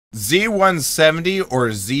Z170 or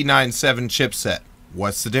Z97 chipset?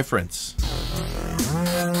 What's the difference?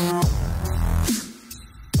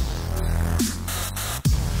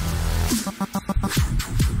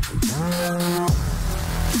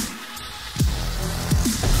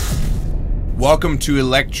 Welcome to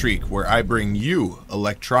Electric, where I bring you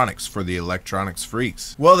electronics for the electronics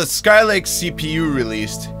freaks. Well, the Skylake CPU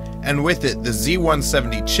released, and with it the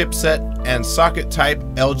Z170 chipset and socket type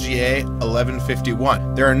LGA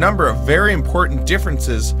 1151. There are a number of very important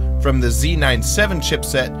differences from the Z97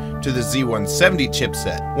 chipset to the Z170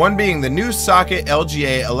 chipset. One being the new socket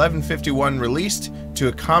LGA 1151 released to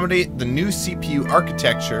accommodate the new CPU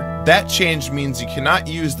architecture. That change means you cannot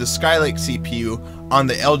use the Skylake CPU on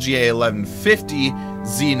the LGA 1150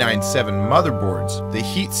 Z97 motherboards. The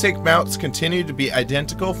heatsink mounts continue to be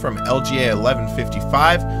identical from LGA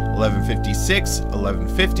 1155, 1156,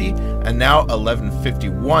 1150, and now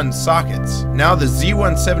 1151 sockets. Now the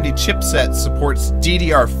Z170 chipset supports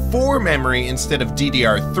DDR4 memory instead of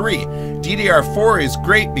DDR3. DDR4 is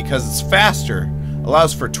great because it's faster,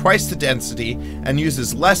 allows for twice the density, and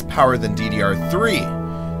uses less power than DDR3.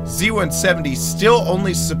 Z170 still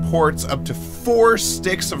only supports up to 4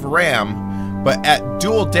 sticks of RAM, but at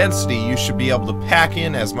dual density you should be able to pack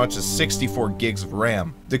in as much as 64 gigs of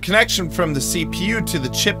RAM. The connection from the CPU to the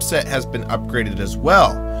chipset has been upgraded as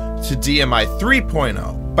well to DMI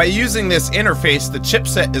 3.0. By using this interface, the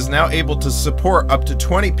chipset is now able to support up to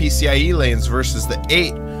 20 PCIe lanes versus the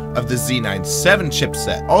 8 of the Z97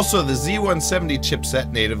 chipset. Also, the Z170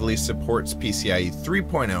 chipset natively supports PCIe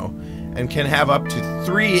 3.0 and can have up to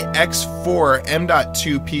 3 X4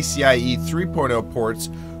 M.2 PCIe 3.0 ports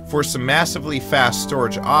for some massively fast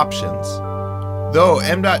storage options. Though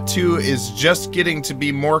M.2 is just getting to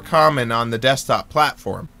be more common on the desktop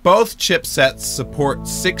platform. Both chipsets support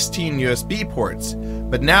 16 USB ports,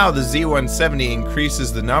 but now the Z170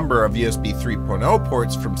 increases the number of USB 3.0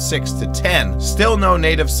 ports from 6 to 10. Still no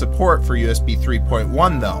native support for USB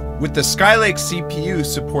 3.1 though. With the Skylake CPU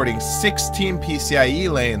supporting 16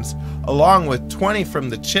 PCIe lanes, along with 20 from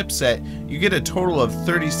the chipset, you get a total of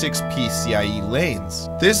 36 PCIe lanes.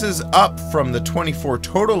 This is up from the 24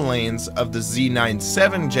 total lanes of the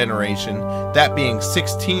Z97 generation, that being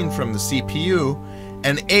 16 from the CPU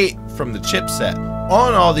and 8 from the chipset. All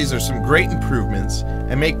in all, these are some great improvements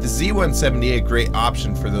and make the Z170 a great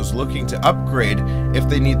option for those looking to upgrade if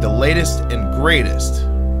they need the latest and greatest.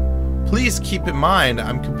 Please keep in mind,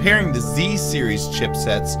 I'm comparing the Z series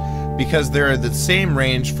chipsets because they're the same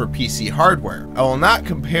range for PC hardware. I will not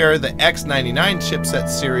compare the X99 chipset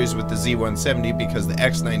series with the Z170 because the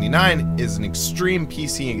X99 is an extreme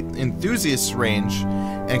PC enthusiast range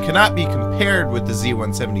and cannot be compared with the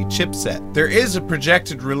Z170 chipset. There is a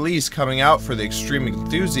projected release coming out for the extreme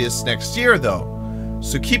enthusiasts next year though,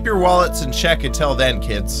 so keep your wallets in check until then,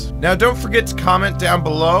 kids. Now don't forget to comment down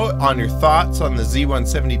below on your thoughts on the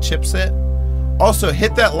Z170 chipset. Also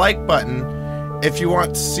hit that like button if you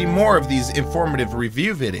want to see more of these informative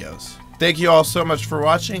review videos. Thank you all so much for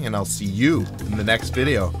watching, and I'll see you in the next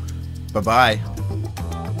video. Bye-bye.